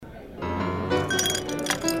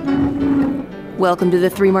Welcome to the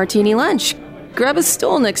Three Martini Lunch. Grab a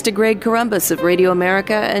stool next to Greg Columbus of Radio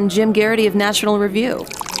America and Jim Garrity of National Review.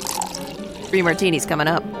 Three Martinis coming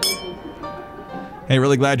up. Hey,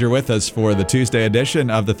 really glad you're with us for the Tuesday edition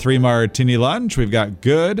of the Three Martini Lunch. We've got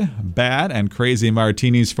good, bad, and crazy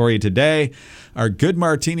martinis for you today. Our good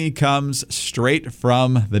martini comes straight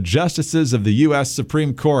from the justices of the U.S.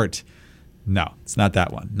 Supreme Court. No, it's not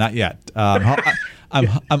that one. Not yet.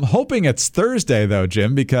 I'm hoping it's Thursday, though,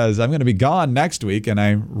 Jim, because I'm going to be gone next week, and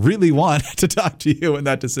I really want to talk to you when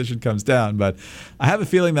that decision comes down. But I have a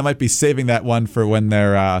feeling they might be saving that one for when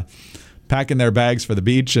they're packing their bags for the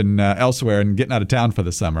beach and elsewhere and getting out of town for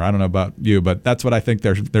the summer. I don't know about you, but that's what I think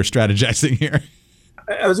they're strategizing here.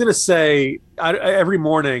 I was going to say, every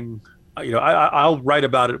morning, I'll write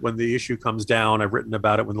about it when the issue comes down. I've written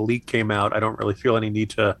about it when the leak came out. I don't really feel any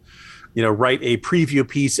need to write a preview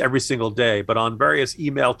piece every single day, but on various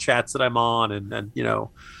email chats that I'm on and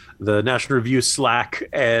the National Review Slack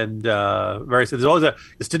and various, there's always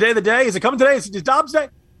is today the day? Is it coming today? Is it Dobbs Day?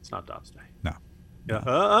 It's not Dobbs Day. No.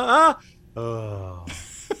 Yeah.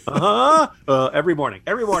 Every morning,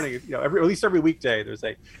 at least every weekday, there's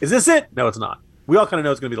is this it? No, it's not. We all kind of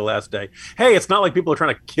know it's going to be the last day. Hey, it's not like people are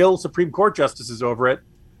trying to kill Supreme Court justices over it.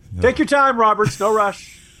 No. Take your time, Roberts. No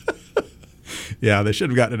rush. Yeah, they should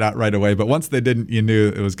have gotten it out right away. But once they didn't, you knew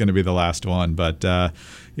it was going to be the last one. But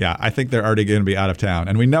yeah, I think they're already going to be out of town.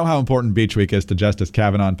 And we know how important Beach Week is to Justice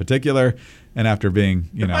Kavanaugh in particular. And after being,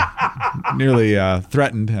 nearly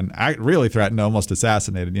threatened and really threatened, almost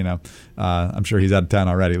assassinated, I'm sure he's out of town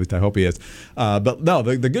already. At least I hope he is. But no,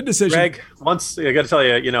 the good decision. Greg, once I got to tell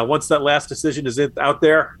you, once that last decision is out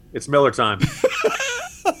there, it's Miller time.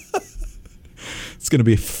 It's going to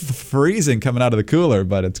be freezing coming out of the cooler,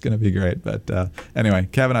 but it's going to be great. But anyway,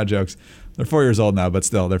 Kavanaugh jokes. They're 4 years old now, but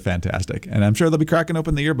still, they're fantastic. And I'm sure they'll be cracking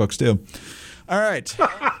open the yearbooks, too. All right.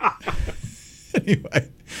 Anyway,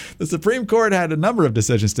 the Supreme Court had a number of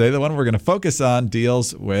decisions today. The one we're going to focus on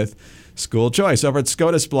deals with school choice. Over at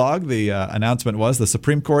SCOTUS blog, the announcement was the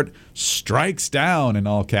Supreme Court strikes down, in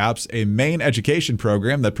all caps, a Maine education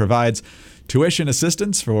program that provides tuition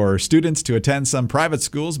assistance for students to attend some private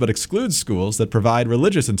schools, but excludes schools that provide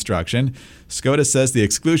religious instruction. SCOTUS says the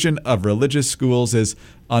exclusion of religious schools is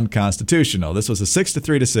unconstitutional. This was a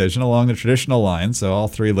 6-3 decision along the traditional line, so all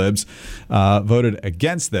three libs voted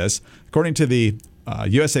against this. According to the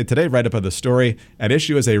USA Today write-up of the story, at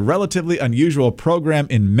issue is a relatively unusual program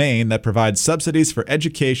in Maine that provides subsidies for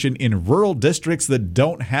education in rural districts that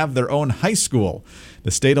don't have their own high school.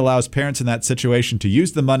 The state allows parents in that situation to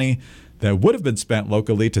use the money that would have been spent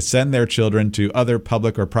locally to send their children to other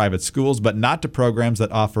public or private schools, but not to programs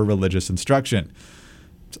that offer religious instruction.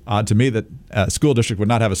 It's odd to me that a school district would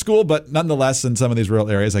not have a school, but nonetheless, in some of these rural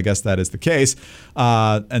areas, I guess that is the case.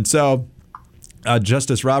 And so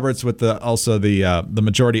Justice Roberts with the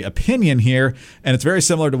majority opinion here, and it's very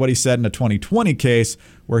similar to what he said in a 2020 case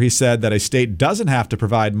where he said that a state doesn't have to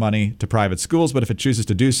provide money to private schools, but if it chooses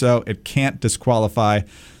to do so, it can't disqualify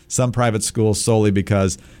some private schools solely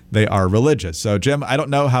because they are religious. So, Jim, I don't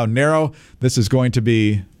know how narrow this is going to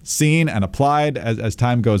be seen and applied as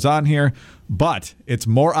time goes on here, but it's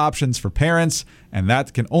more options for parents, and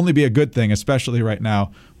that can only be a good thing, especially right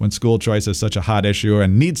now when school choice is such a hot issue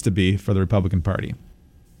and needs to be for the Republican Party.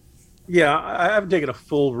 Yeah, I haven't taken a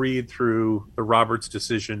full read through the Roberts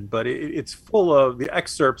decision, but it's full of the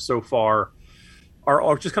excerpts so far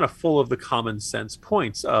are just kind of full of the common sense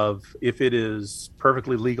points of if it is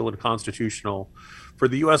perfectly legal and constitutional for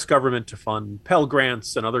the U.S. government to fund Pell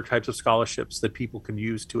Grants and other types of scholarships that people can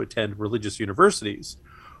use to attend religious universities,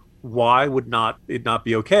 why would it not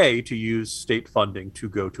be okay to use state funding to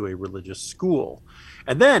go to a religious school?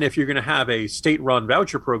 And then if you're going to have a state-run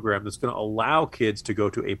voucher program that's going to allow kids to go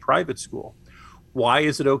to a private school, why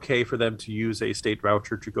is it okay for them to use a state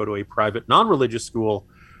voucher to go to a private non-religious school,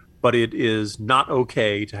 but it is not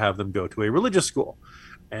okay to have them go to a religious school?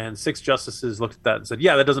 And 6 justices looked at that and said,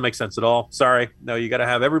 yeah, that doesn't make sense at all. Sorry. No, you got to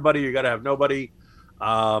have everybody. You got to have nobody.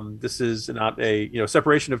 This is not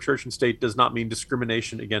separation of church and state does not mean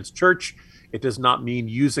discrimination against church. It does not mean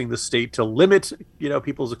using the state to limit,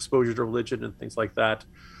 people's exposure to religion and things like that.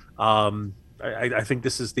 I think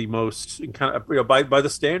this is the most kind of, by the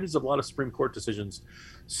standards of a lot of Supreme Court decisions,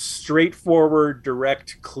 straightforward,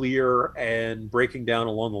 direct, clear, and breaking down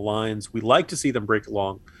along the lines we like to see them break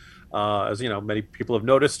along. As many people have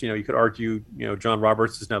noticed, you could argue, John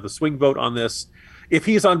Roberts is now the swing vote on this. If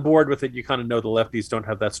he's on board with it, you kind of know the lefties don't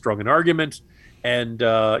have that strong an argument. And,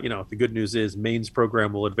 the good news is Maine's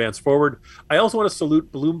program will advance forward. I also want to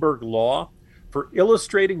salute Bloomberg Law for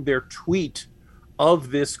illustrating their tweet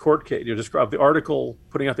of this court case, describe the article,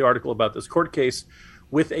 putting out the article about this court case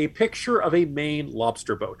with a picture of a Maine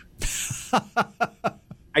lobster boat.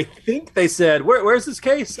 I think they said, where's this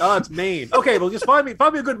case? Oh, it's Maine. Okay, well, just find me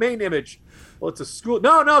a good Maine image. Well, it's a school.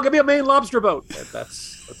 No, give me a Maine lobster boat.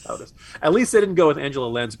 That's how it is. At least they didn't go with Angela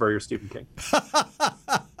Lansbury or Stephen King.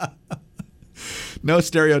 No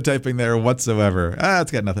stereotyping there whatsoever.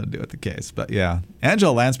 It's got nothing to do with the case. But yeah,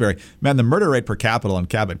 Angela Lansbury, man, the murder rate per capita in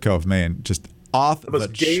Cabot Cove, Maine, just off the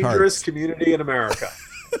most dangerous community in America.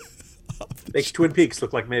 Makes Twin Peaks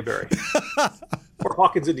look like Mayberry. Or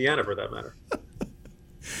Hawkins, Indiana, for that matter.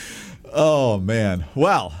 Oh, man.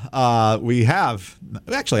 Well, we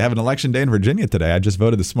actually have an election day in Virginia today. I just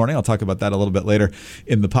voted this morning. I'll talk about that a little bit later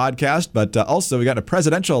in the podcast. But also, we got a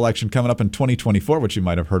presidential election coming up in 2024, which you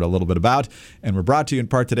might have heard a little bit about. And we're brought to you in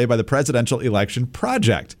part today by the Presidential Election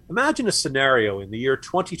Project. Imagine a scenario in the year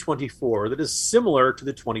 2024 that is similar to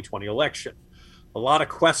the 2020 election. A lot of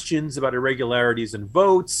questions about irregularities in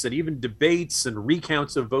votes and even debates and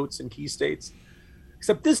recounts of votes in key states.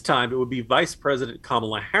 Except this time, it would be Vice President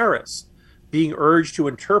Kamala Harris being urged to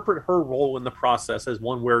interpret her role in the process as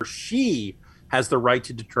one where she has the right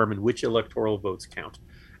to determine which electoral votes count.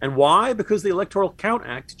 And why? Because the Electoral Count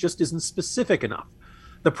Act just isn't specific enough.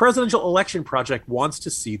 The Presidential Election Project wants to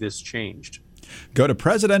see this changed. Go to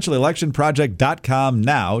presidentialelectionproject.com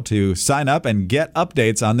now to sign up and get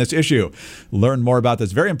updates on this issue. Learn more about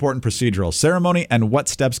this very important procedural ceremony and what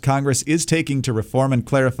steps Congress is taking to reform and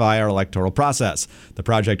clarify our electoral process. The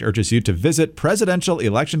project urges you to visit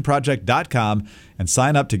presidentialelectionproject.com and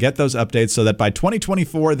sign up to get those updates so that by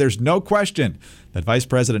 2024, there's no question that Vice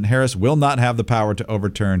President Harris will not have the power to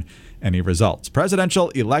overturn any results.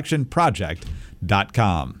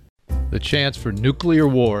 presidentialelectionproject.com. The chance for nuclear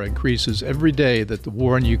war increases every day that the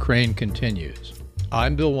war in Ukraine continues.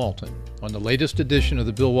 I'm Bill Walton. On the latest edition of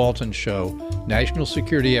The Bill Walton Show, national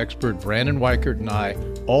security expert Brandon Weichert and I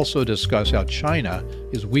also discuss how China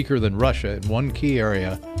is weaker than Russia in one key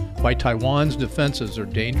area, why Taiwan's defenses are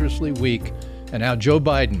dangerously weak, and how Joe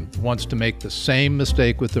Biden wants to make the same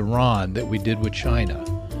mistake with Iran that we did with China.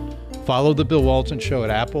 Follow The Bill Walton Show at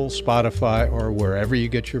Apple, Spotify, or wherever you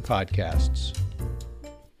get your podcasts.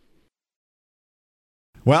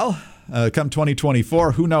 Well, come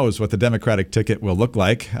 2024, who knows what the Democratic ticket will look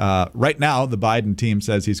like. Right now, the Biden team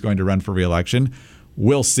says he's going to run for re-election.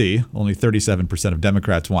 We'll see. Only 37% of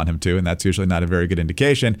Democrats want him to, and that's usually not a very good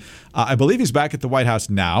indication. I believe he's back at the White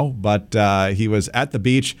House now, but he was at the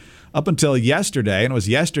beach up until yesterday, and it was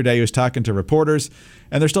yesterday he was talking to reporters,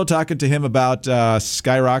 and they're still talking to him about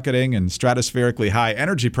skyrocketing and stratospherically high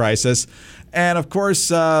energy prices. And of course,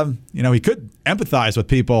 he could empathize with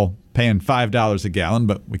people paying $5 a gallon,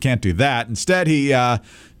 but we can't do that. Instead, he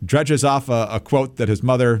dredges off a quote that his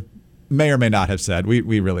mother may or may not have said.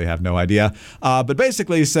 We really have no idea. But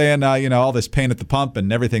basically he's saying, all this pain at the pump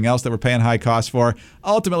and everything else that we're paying high costs for,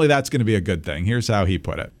 ultimately that's going to be a good thing. Here's how he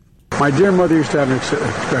put it. My dear mother used to have an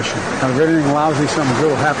expression, if everything lousy, something good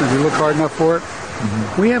will happen if you look hard enough for it.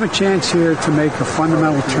 Mm-hmm. We have a chance here to make a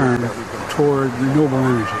fundamental turn toward renewable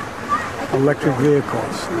energy. Electric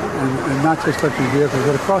vehicles, and not just electric vehicles,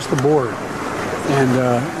 but across the board. And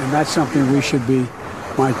that's something we should be.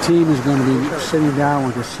 My team is going to be sitting down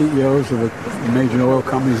with the CEOs of the major oil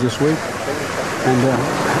companies this week and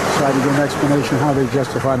try to get an explanation how they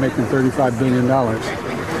justify making $35 billion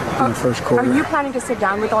in the first quarter. Are you planning to sit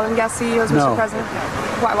down with oil and gas CEOs, No. Mr. President?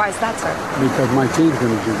 Why is that, sir? Because my team's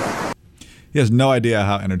going to do that. He has no idea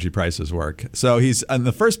how energy prices work. So he's in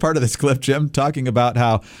the first part of this clip, Jim, talking about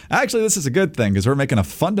how actually this is a good thing because we're making a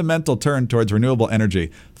fundamental turn towards renewable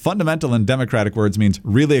energy. Fundamental in Democratic words means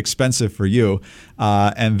really expensive for you.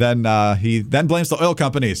 And then he then blames the oil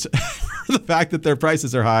companies for the fact that their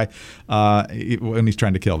prices are high when he's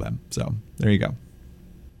trying to kill them. So there you go.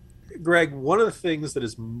 Greg, one of the things that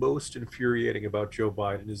is most infuriating about Joe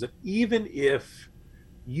Biden is that even if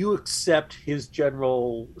you accept his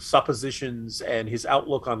general suppositions and his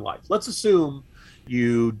outlook on life. Let's assume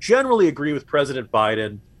you generally agree with President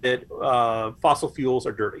Biden that fossil fuels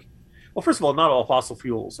are dirty. Well, first of all, not all fossil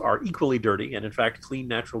fuels are equally dirty. And in fact, clean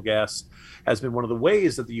natural gas has been one of the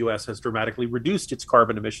ways that the U.S. has dramatically reduced its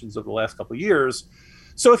carbon emissions over the last couple of years.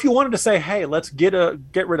 So if you wanted to say, hey, let's get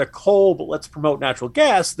rid of coal, but let's promote natural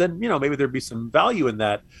gas, then, maybe there'd be some value in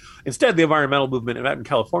that. Instead, the environmental movement out in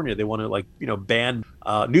California, they want to ban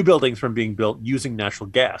new buildings from being built using natural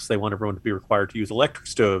gas. They want everyone to be required to use electric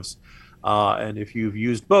stoves. And if you've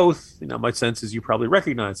used both, my sense is you probably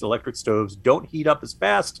recognize electric stoves don't heat up as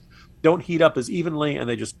fast, don't heat up as evenly, and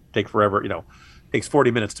they just take forever. Takes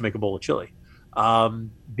 40 minutes to make a bowl of chili.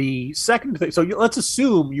 The second thing, so let's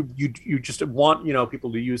assume you just want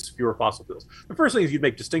people to use fewer fossil fuels. The first thing is you'd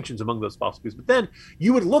make distinctions among those fossil fuels, but then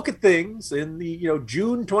you would look at things in the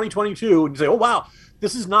June 2022 and say, oh wow,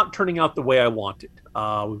 this is not turning out the way I wanted.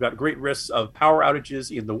 We've got great risks of power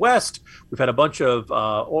outages in the West. We've had a bunch of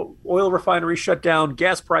oil refineries shut down.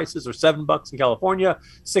 Gas prices are $7 in California,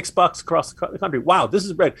 $6 across the country. Wow, this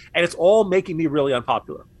is red, and it's all making me really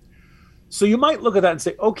unpopular. So you might look at that and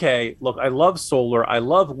say, okay, look, I love solar, I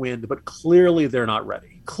love wind, but clearly they're not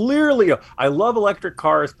ready. Clearly, I love electric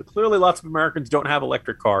cars, but clearly lots of Americans don't have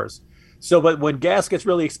electric cars. So, but when gas gets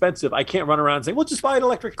really expensive, I can't run around and say, well, just buy an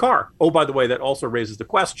electric car. Oh, by the way, that also raises the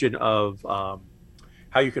question of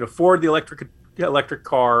how you can afford the electric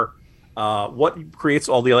car, what creates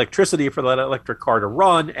all the electricity for that electric car to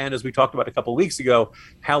run, and as we talked about a couple of weeks ago,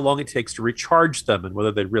 how long it takes to recharge them and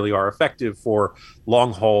whether they really are effective for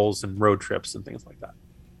long hauls and road trips and things like that.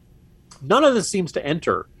 None of this seems to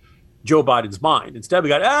enter Joe Biden's mind. Instead, we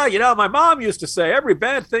got, my mom used to say every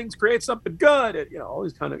bad thing creates something good. And, all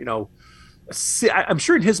these kind of, I'm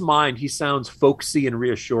sure in his mind he sounds folksy and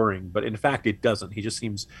reassuring, but in fact it doesn't. He just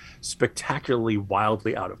seems spectacularly,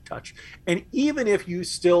 wildly out of touch. And even if you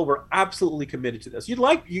still were absolutely committed to this,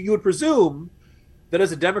 you would presume that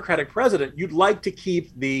as a Democratic president, you'd like to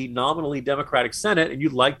keep the nominally Democratic Senate and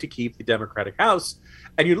you'd like to keep the Democratic House.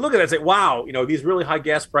 And you'd look at it and say, wow, these really high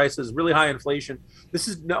gas prices, really high inflation,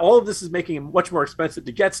 all of this is making it much more expensive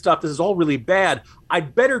to get stuff. This is all really bad.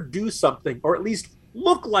 I'd better do something, or at least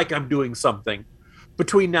look like I'm doing something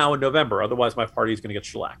between now and November. Otherwise, my party is going to get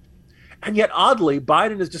shellacked. And yet, oddly,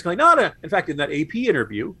 Biden is just going, no. In fact, in that AP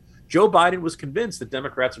interview, Joe Biden was convinced that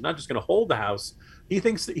Democrats are not just going to hold the House. He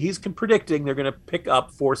thinks that he's predicting they're going to pick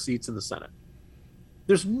up 4 seats in the Senate.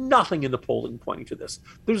 There's nothing in the polling pointing to this.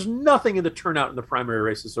 There's nothing in the turnout in the primary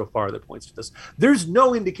races so far that points to this. There's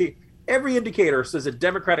no indicator. Every indicator says that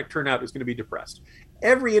Democratic turnout is going to be depressed.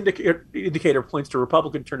 Every indicator points to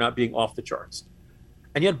Republican turnout being off the charts.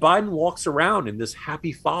 And yet Biden walks around in this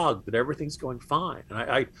happy fog that everything's going fine.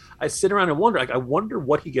 And I sit around and wonder, I wonder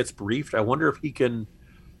what he gets briefed. I wonder if he can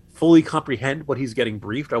fully comprehend what he's getting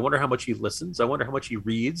briefed. I wonder how much he listens. I wonder how much he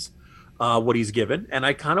reads what he's given. And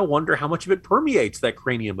I kind of wonder how much of it permeates that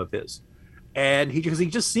cranium of his. And he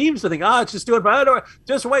just seems to think, it's just doing,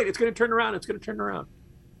 just wait, it's going to turn around. It's going to turn around.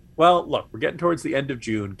 Well, look, we're getting towards the end of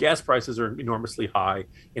June. Gas prices are enormously high.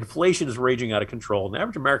 Inflation is raging out of control. And the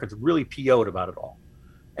average American's really PO'd about it all.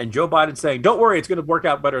 And Joe Biden saying, don't worry, it's going to work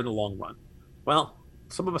out better in the long run. Well,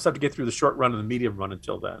 some of us have to get through the short run and the medium run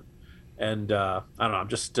until then. And I don't know, I'm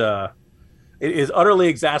just, it is utterly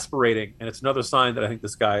exasperating. And it's another sign that I think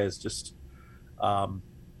this guy is just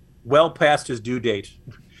well past his due date.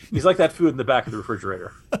 He's like that food in the back of the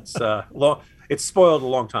refrigerator. It's spoiled a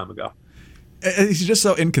long time ago. He's just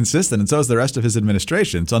so inconsistent, and so is the rest of his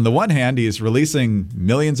administration. So on the one hand, he's releasing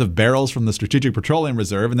millions of barrels from the Strategic Petroleum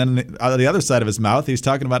Reserve, and then out of the other side of his mouth, he's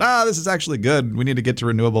talking about, this is actually good. We need to get to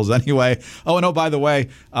renewables anyway. By the way,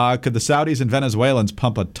 could the Saudis and Venezuelans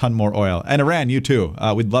pump a ton more oil? And Iran, you too.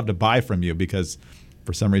 We'd love to buy from you because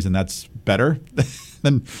for some reason that's better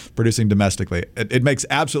than producing domestically. It makes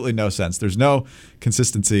absolutely no sense. There's no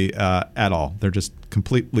consistency at all. They're just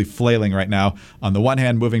completely flailing right now. On the one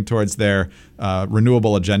hand, moving towards their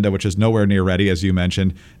renewable agenda, which is nowhere near ready, as you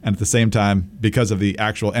mentioned. And at the same time, because of the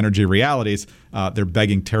actual energy realities, they're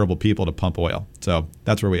begging terrible people to pump oil. So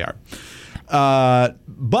that's where we are.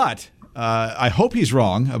 But I hope he's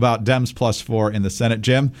wrong about Dems +4 in the Senate,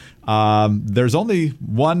 Jim. There's only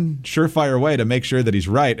one surefire way to make sure that he's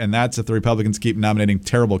right, and that's if the Republicans keep nominating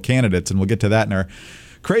terrible candidates. And we'll get to that in our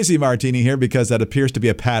crazy martini here because that appears to be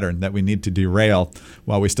a pattern that we need to derail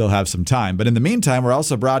while we still have some time. But in the meantime, we're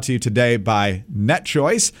also brought to you today by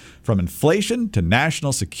NetChoice. From inflation to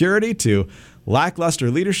national security to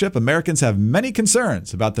lackluster leadership, Americans have many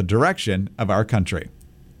concerns about the direction of our country.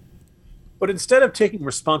 But instead of taking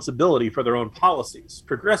responsibility for their own policies,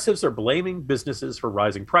 progressives are blaming businesses for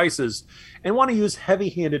rising prices and want to use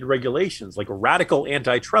heavy-handed regulations like radical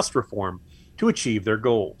antitrust reform to achieve their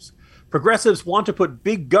goals. Progressives want to put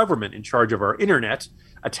big government in charge of our internet,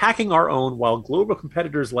 attacking our own while global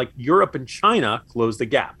competitors like Europe and China close the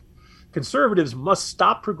gap. Conservatives must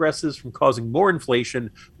stop progressives from causing more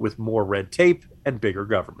inflation with more red tape and bigger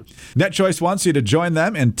government. NetChoice wants you to join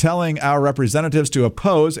them in telling our representatives to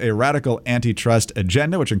oppose a radical antitrust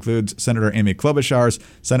agenda, which includes Senator Amy Klobuchar's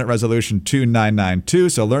Senate Resolution 2992.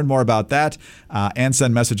 So learn more about that and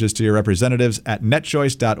send messages to your representatives at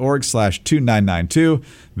netchoice.org/2992.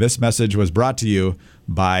 This message was brought to you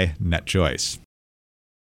by NetChoice.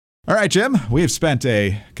 All right, Jim, we have spent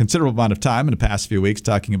a considerable amount of time in the past few weeks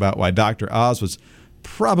talking about why Dr. Oz was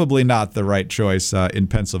probably not the right choice in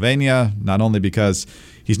Pennsylvania, not only because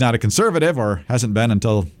he's not a conservative or hasn't been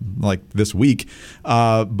until like this week,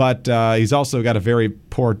 but he's also got a very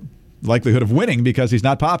poor likelihood of winning because he's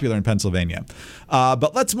not popular in Pennsylvania.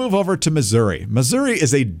 But let's move over to Missouri. Missouri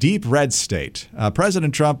is a deep red state.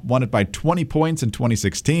 President Trump won it by 20 points in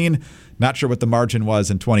 2016. Not sure what the margin was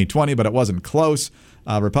in 2020, but it wasn't close.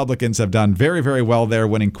 Republicans have done very, very well there,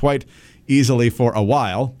 winning quite easily for a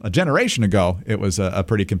while. A generation ago, it was a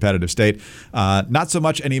pretty competitive state. Not so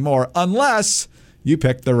much anymore, unless you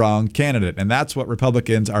picked the wrong candidate. And that's what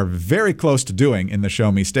Republicans are very close to doing in the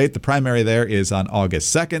Show Me State. The primary there is on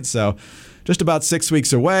August 2nd, so just about 6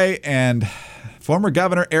 weeks away. And former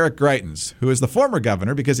Governor Eric Greitens, who is the former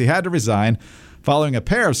governor because he had to resign following a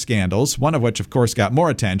pair of scandals, one of which, of course, got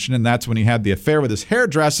more attention, and that's when he had the affair with his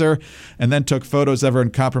hairdresser and then took photos of her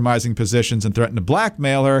in compromising positions and threatened to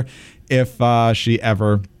blackmail her if she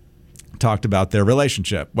ever talked about their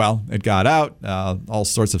relationship. Well, it got out, all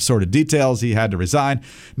sorts of sordid details. He had to resign.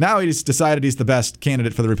 Now he's decided he's the best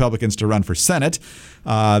candidate for the Republicans to run for Senate.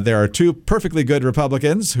 There are two perfectly good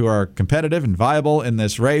Republicans who are competitive and viable in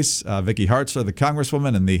this race, Vicky Hartzler, the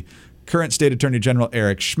Congresswoman, and the current State Attorney General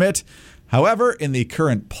Eric Schmidt. However, in the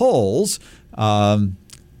current polls,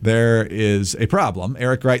 there is a problem.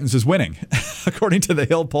 Eric Greitens is winning. According to the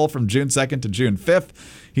Hill poll from June 2nd to June 5th,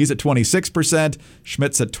 he's at 26%,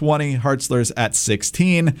 Schmidt's at 20%, Hartzler's at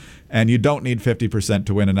 16%, and you don't need 50%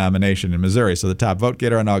 to win a nomination in Missouri. So the top vote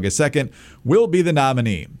getter on August 2nd will be the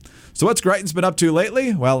nominee. So what's Greitens been up to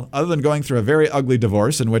lately? Well, other than going through a very ugly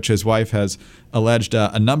divorce in which his wife has alleged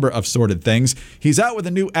a number of sordid things, he's out with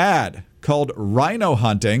a new ad called Rhino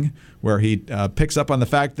Hunting, where he picks up on the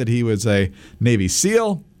fact that he was a Navy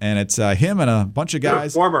SEAL, and it's him and a bunch of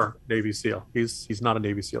guys. Former Navy SEAL. He's not a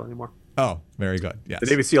Navy SEAL anymore. Oh, very good. Yes. The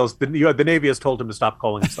Navy SEALs. The Navy has told him to stop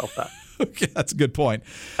calling himself that. Okay, that's a good point.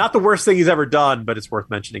 Not the worst thing he's ever done, but it's worth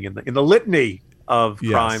mentioning in the litany of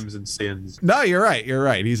crimes and sins. No, you're right. You're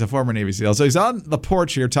right. He's a former Navy SEAL. So he's on the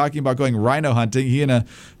porch here talking about going rhino hunting. He and a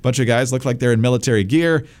bunch of guys look like they're in military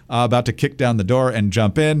gear, about to kick down the door and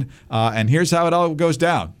jump in. And here's how it all goes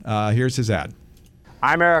down. Here's his ad.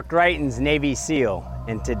 I'm Eric Greitens, Navy SEAL,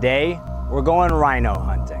 and today we're going rhino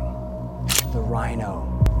hunting. The rhino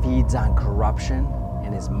feeds on corruption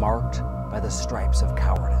and is marked by the stripes of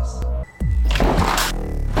cowardice.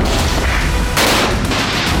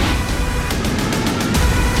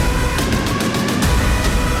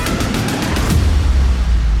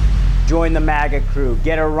 Join the MAGA crew,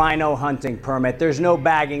 get a rhino hunting permit. There's no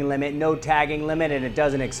bagging limit, no tagging limit, and it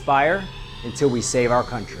doesn't expire until we save our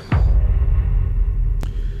country.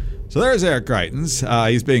 So there's Eric Greitens.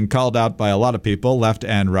 He's being called out by a lot of people, left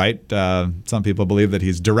and right. Some people believe that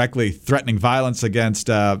he's directly threatening violence against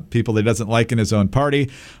people that he doesn't like in his own party.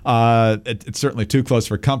 It's certainly too close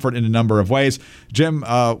for comfort in a number of ways. Jim,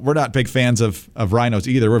 we're not big fans of rhinos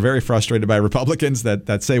either. We're very frustrated by Republicans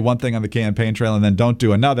that say one thing on the campaign trail and then don't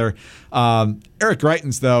do another. Eric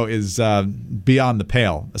Greitens, though, is beyond the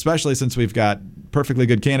pale, especially since we've got perfectly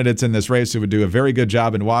good candidates in this race who would do a very good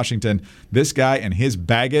job in Washington. This guy and his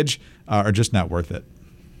baggage are just not worth it.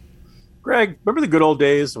 Greg, remember the good old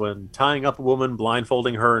days when tying up a woman,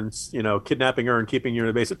 blindfolding her, and kidnapping her and keeping her in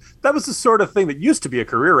a basement? That was the sort of thing that used to be a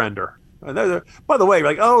career ender. By the way,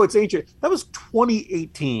 it's ancient. That was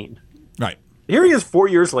 2018. Right. Here he is 4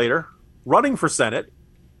 years later, running for Senate,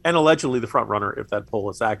 and allegedly the front runner, if that poll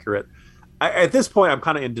is accurate. At this point, I'm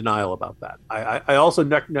kind of in denial about that. I also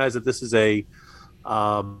recognize that this is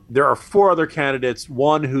there are four other candidates,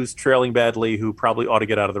 one who's trailing badly, who probably ought to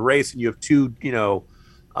get out of the race, and you have two,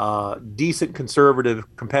 decent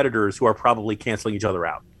conservative competitors who are probably canceling each other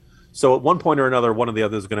out. So at one point or another, one of the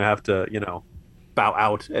others is going to have to, bow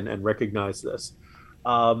out and recognize this.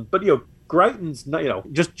 But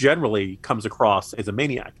Greitens, just generally comes across as a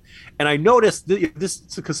maniac. And I noticed this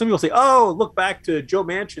because some people say, "Oh, look back to Joe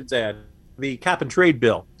Manchin's ad, the cap and trade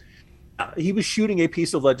bill." He was shooting a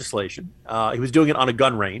piece of legislation. He was doing it on a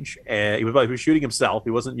gun range. He was shooting himself.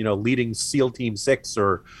 He wasn't, leading SEAL Team 6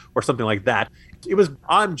 or something like that. It was,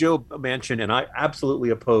 I'm Joe Manchin, and I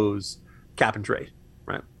absolutely oppose cap and trade.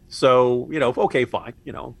 Right. So, okay, fine.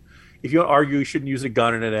 If you argue you shouldn't use a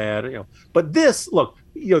gun in an ad, But this, look,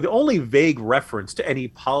 the only vague reference to any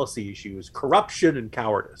policy issue is corruption and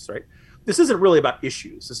cowardice. Right. This isn't really about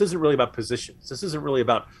issues. This isn't really about positions. This isn't really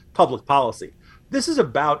about public policy. This is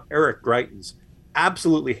about Eric Greitens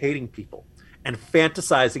absolutely hating people and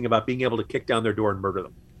fantasizing about being able to kick down their door and murder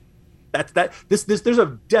them. There's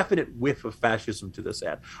a definite whiff of fascism to this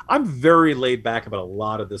ad. I'm very laid back about a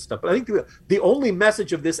lot of this stuff, but I think the only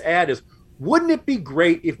message of this ad is, wouldn't it be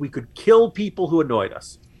great if we could kill people who annoyed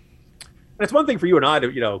us? And it's one thing for you and I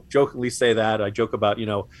to, jokingly say that. I joke about,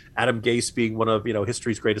 Adam Gase being one of,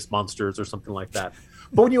 history's greatest monsters or something like that.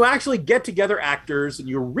 But when you actually get together actors and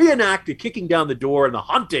you reenact it kicking down the door and the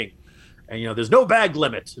hunting, and, there's no bag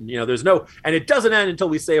limit, and, and it doesn't end until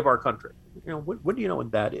we save our country. When do you know when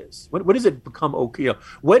that is? When does it become okay?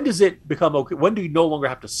 When does it become okay? When do you no longer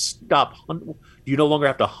have to stop? Do you no longer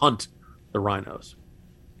have to hunt the rhinos?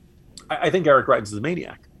 I think Eric Greitens is a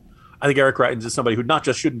maniac. I think Eric Greitens is somebody who not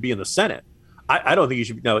just shouldn't be in the Senate. I don't think he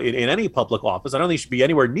should be in any public office. I don't think he should be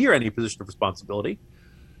anywhere near any position of responsibility.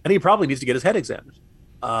 And he probably needs to get his head examined.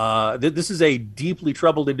 This is a deeply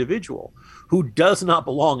troubled individual who does not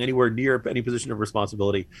belong anywhere near any position of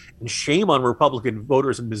responsibility. And shame on Republican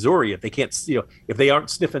voters in Missouri if they can't, if they aren't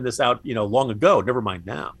sniffing this out, long ago. Never mind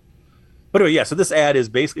now. But anyway, so this ad is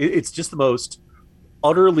basically, it's just the most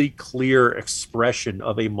utterly clear expression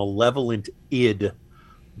of a malevolent id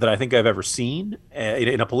that I think I've ever seen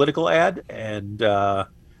in a political ad. And I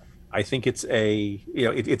think it's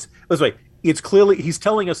it's clearly, he's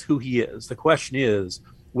telling us who he is. The question is,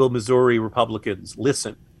 will Missouri Republicans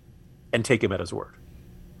listen and take him at his word?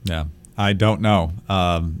 Yeah, I don't know.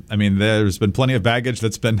 There's been plenty of baggage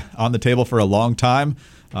that's been on the table for a long time.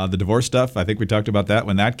 The divorce stuff, I think we talked about that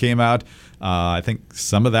when that came out. I think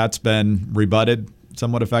some of that's been rebutted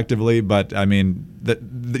somewhat effectively, but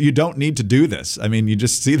you don't need to do this. You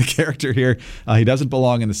just see the character here. He doesn't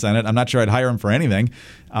belong in the Senate. I'm not sure I'd hire him for anything.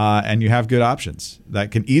 And you have good options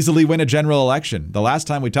that can easily win a general election. The last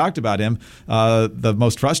time we talked about him, the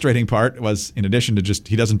most frustrating part was, in addition to just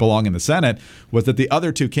he doesn't belong in the Senate, was that the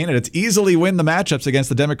other two candidates easily win the matchups against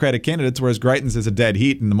the Democratic candidates, whereas Greitens is a dead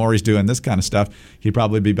heat, and the more he's doing this kind of stuff, he'd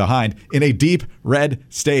probably be behind in a deep red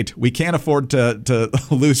state. We can't afford to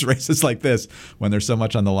lose races like this when there's so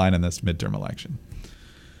much on the line in this midterm election.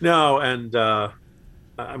 No, and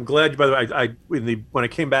I'm glad. By the way, when I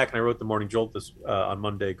came back and I wrote the Morning Jolt this on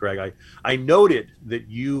Monday, Greg, I noted that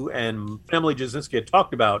you and Emily Jasinski had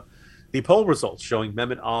talked about the poll results showing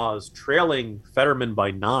Mehmet Oz trailing Fetterman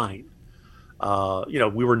by 9.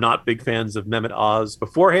 We were not big fans of Mehmet Oz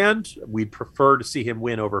beforehand. We'd prefer to see him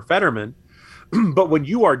win over Fetterman. But when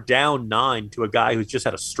you are down 9 to a guy who's just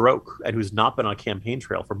had a stroke and who's not been on a campaign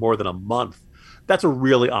trail for more than a month, that's a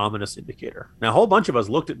really ominous indicator. Now, a whole bunch of us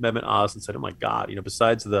looked at Mehmet Oz and said, oh, my God,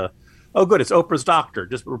 besides it's Oprah's doctor,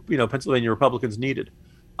 just, Pennsylvania Republicans needed,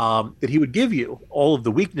 that he would give you all of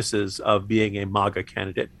the weaknesses of being a MAGA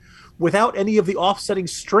candidate without any of the offsetting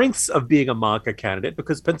strengths of being a MAGA candidate,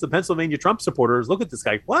 because the Pennsylvania Trump supporters look at this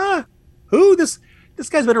guy, what? Who? This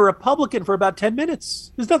guy's been a Republican for about 10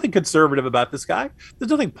 minutes. There's nothing conservative about this guy. There's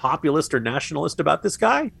nothing populist or nationalist about this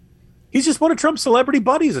guy. He's just one of Trump's celebrity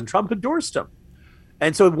buddies, and Trump endorsed him.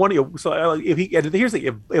 And so if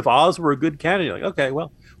Oz were a good candidate, like, okay,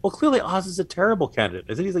 well, clearly Oz is a terrible candidate.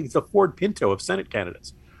 I think he's a Ford Pinto of Senate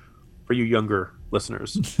candidates. For you younger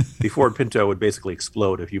listeners, the Ford Pinto would basically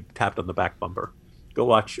explode if you tapped on the back bumper. Go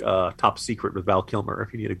watch Top Secret with Val Kilmer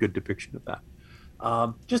if you need a good depiction of that.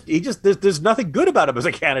 There's nothing good about him as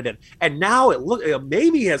a candidate. And now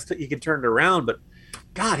maybe he can turn it around, but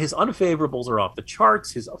God, his unfavorables are off the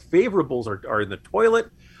charts. His favorables are in the toilet.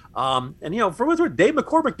 For what's worth, Dave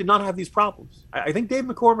McCormick did not have these problems. I think Dave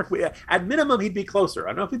McCormick, at minimum, he'd be closer. I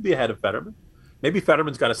don't know if he'd be ahead of Fetterman. Maybe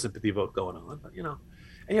Fetterman's got a sympathy vote going on, but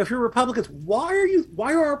And if you're Republicans, why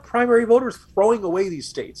are our primary voters throwing away these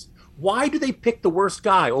states? Why do they pick the worst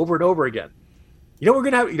guy over and over again? We're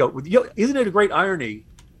going to have, isn't it a great irony,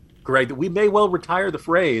 Greg, that we may well retire the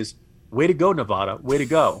phrase, way to go, Nevada, way to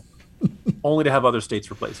go, only to have other states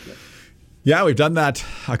replacing it. Yeah, we've done that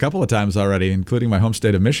a couple of times already, including my home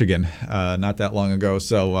state of Michigan not that long ago.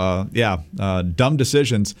 So, dumb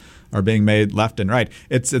decisions are being made left and right.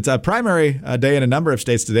 It's a primary day in a number of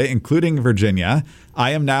states today, including Virginia.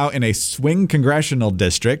 I am now in a swing congressional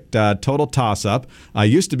district, total toss-up. I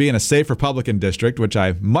used to be in a safe Republican district, which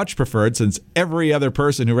I much preferred since every other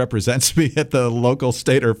person who represents me at the local,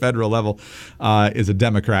 state, or federal level is a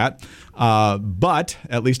Democrat. But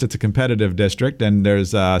at least it's a competitive district, and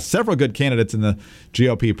there's several good candidates in the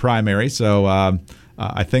GOP primary. So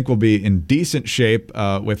I think we'll be in decent shape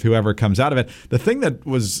with whoever comes out of it. The thing that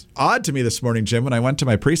was odd to me this morning, Jim, when I went to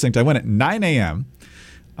my precinct, I went at 9 a.m.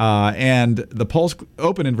 And the polls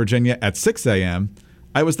open in Virginia at 6 a.m.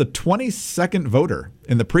 I was the 22nd voter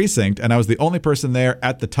in the precinct, and I was the only person there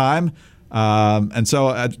at the time. And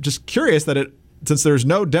so just curious that since there's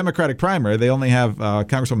no Democratic primary, they only have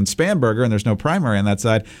Congresswoman Spanberger, and there's no primary on that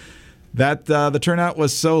side, that the turnout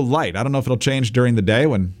was so light. I don't know if it'll change during the day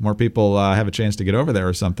when more people have a chance to get over there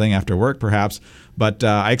or something after work, perhaps. But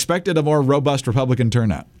I expected a more robust Republican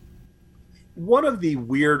turnout. one of the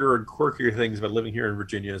weirder and quirkier things about living here in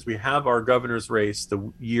Virginia is we have our governor's race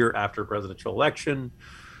the year after presidential election.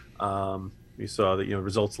 We saw the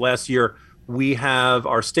results last year. We have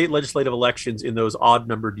our state legislative elections in those odd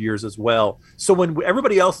numbered years as well. So when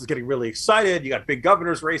everybody else is getting really excited, you got big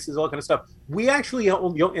governor's races, all that kind of stuff. We actually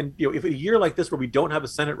only, and if a year like this where we don't have a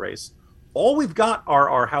Senate race, all we've got are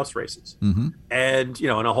our House races. Mm-hmm. And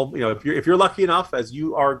and a whole, if you're lucky enough, as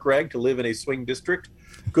you are, Greg, to live in a swing district,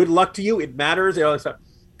 good luck to you. It matters.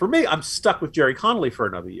 For me, I'm stuck with Jerry Connolly for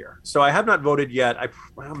another year. So I have not voted yet.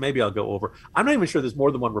 Maybe I'll go over. I'm not even sure there's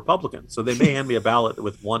more than one Republican. So they may hand me a ballot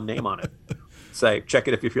with one name on it. Say, check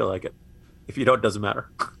it if you feel like it. If you don't, it doesn't matter.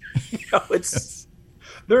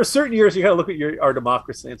 There are certain years you got to look at our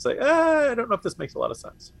democracy and say, I don't know if this makes a lot of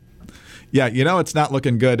sense. Yeah, it's not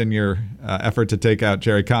looking good in your effort to take out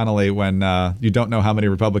Jerry Connolly when you don't know how many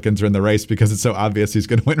Republicans are in the race because it's so obvious he's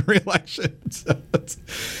going to win re-election.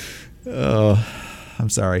 I'm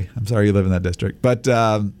sorry you live in that district. But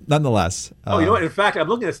nonetheless. You know what? In fact, I'm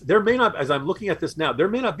looking at this. There may not, as I'm looking at this now, there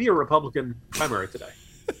may not be a Republican primary today.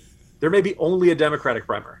 There may be only a Democratic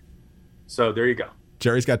primary. So there you go.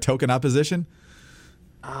 Jerry's got token opposition?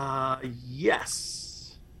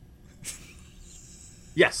 Yes.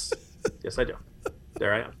 Yes, I do.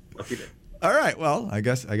 There I am. Lucky day. All right. Well, I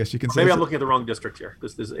guess you can say. Maybe I'm looking at the wrong district here.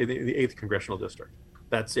 This is the 8th congressional district.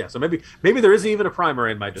 So maybe there isn't even a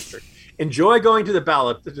primary in my district. Enjoy going to the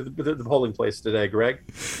ballot, to the polling place today, Greg.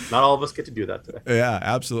 Not all of us get to do that today. Yeah,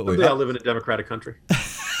 absolutely. Someday I'll live in a democratic country.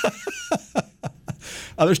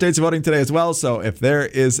 Other states are voting today as well. So if there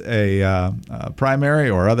is a primary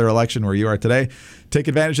or other election where you are today, take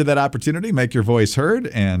advantage of that opportunity, make your voice heard,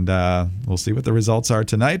 and we'll see what the results are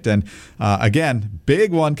tonight. And again,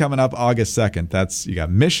 big one coming up August 2nd. You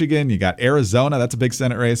got Michigan, you got Arizona. That's a big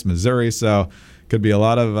Senate race, Missouri. So could be a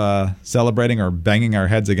lot of celebrating or banging our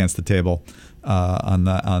heads against the table on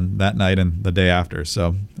that night and the day after.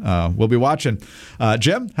 So we'll be watching.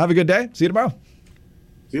 Jim, have a good day. See you tomorrow.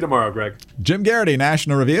 See you tomorrow, Greg. Jim Garrity,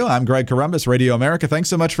 National Review. I'm Greg Corombos, Radio America. Thanks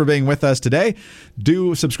so much for being with us today.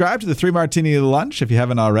 Do subscribe to the 3 Martini Lunch if you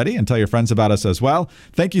haven't already, and tell your friends about us as well.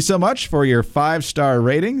 Thank you so much for your 5-star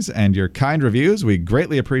ratings and your kind reviews. We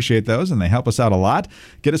greatly appreciate those, and they help us out a lot.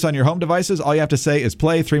 Get us on your home devices. All you have to say is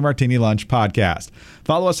play 3 Martini Lunch podcast.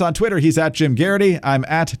 Follow us on Twitter. He's at Jim Garrity. I'm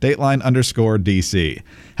at Dateline_DC.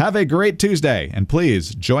 Have a great Tuesday, and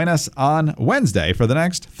please join us on Wednesday for the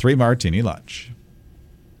next 3 Martini Lunch.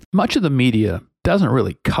 Much of the media doesn't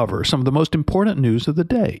really cover some of the most important news of the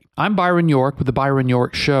day. I'm Byron York with The Byron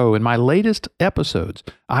York Show. In my latest episodes,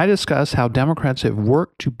 I discuss how Democrats have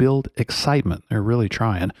worked to build excitement, they're really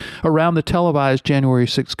trying, around the televised January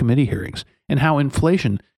 6th committee hearings, and how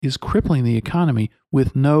inflation is crippling the economy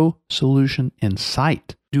with no solution in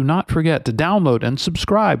sight. Do not forget to download and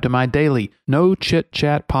subscribe to my daily No Chit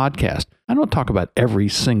Chat podcast. I don't talk about every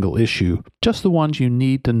single issue, just the ones you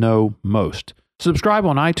need to know most. Subscribe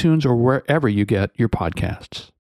on iTunes or wherever you get your podcasts.